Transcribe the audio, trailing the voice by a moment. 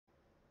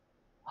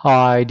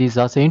Hi, this is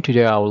Asin.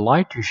 Today I would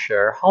like to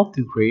share how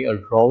to create a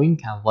drawing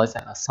canvas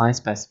and assign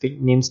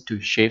specific names to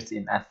shapes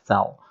in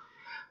Excel.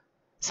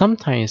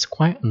 Sometimes it's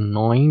quite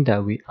annoying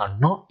that we are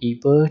not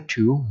able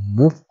to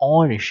move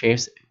all the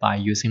shapes by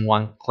using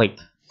one click.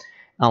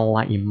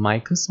 Unlike in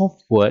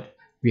Microsoft Word,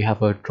 we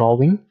have a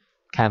drawing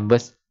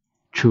canvas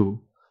tool.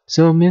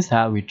 So it means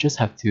that we just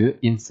have to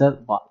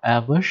insert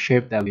whatever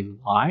shape that we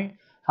like.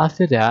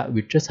 After that,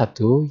 we just have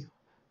to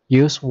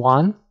use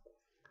one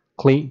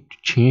click to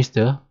change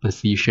the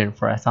position.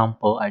 For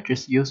example, I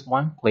just use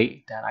one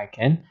click, then I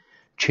can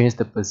change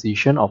the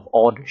position of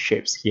all the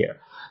shapes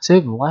here. So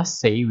if let's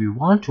say we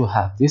want to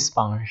have this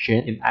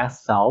function in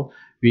Excel,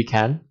 we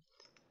can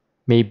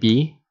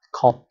maybe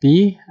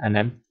copy and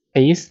then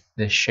paste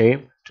the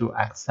shape to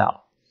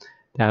Excel.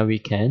 Then we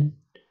can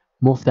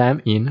move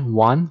them in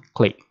one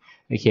click.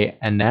 Okay,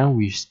 and then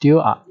we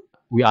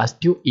are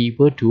still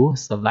able to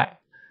select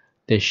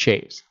the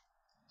shapes.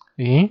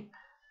 Okay,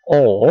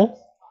 or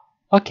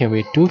what can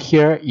we do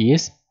here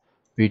is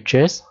we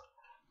just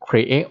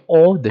create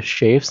all the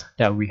shapes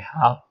that we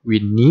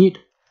need,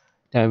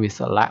 then we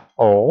select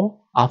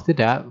all. After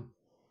that,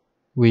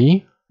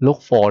 we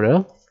look for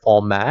the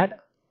format,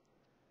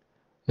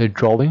 the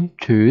drawing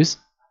tools.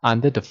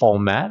 Under the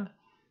format,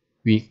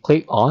 we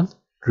click on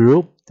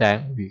group,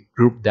 then we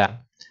group them,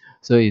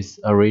 so it's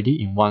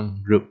already in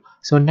one group.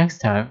 So next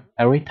time,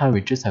 every time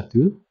we just have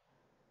to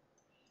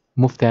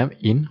move them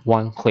in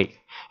one click.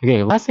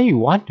 Okay, let's say you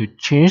want to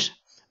change,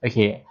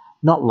 okay,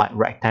 not like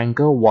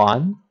rectangle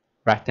 1,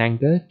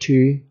 rectangle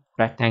 2,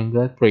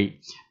 rectangle 3,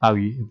 but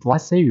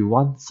let's say we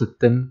want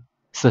certain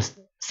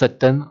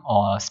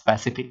or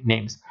specific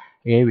names.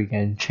 Okay, we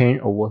can change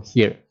over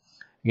here.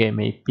 Okay,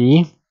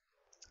 maybe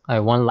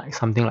I want like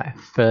something like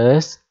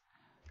first,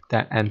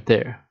 then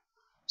enter.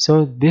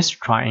 So this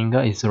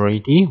triangle is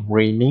already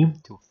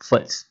renamed to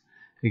first.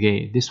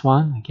 Okay, this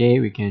one, okay,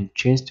 we can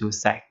change to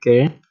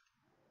second.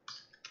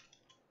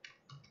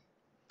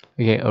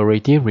 Okay,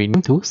 already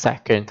renamed to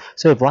second.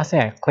 So if let's say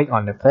I click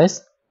on the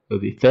first, it will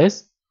be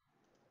first,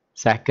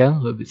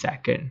 second will be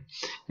second.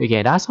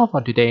 Okay, that's all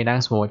for today.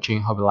 Thanks for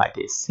watching. Hope you like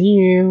this. See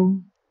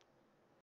you.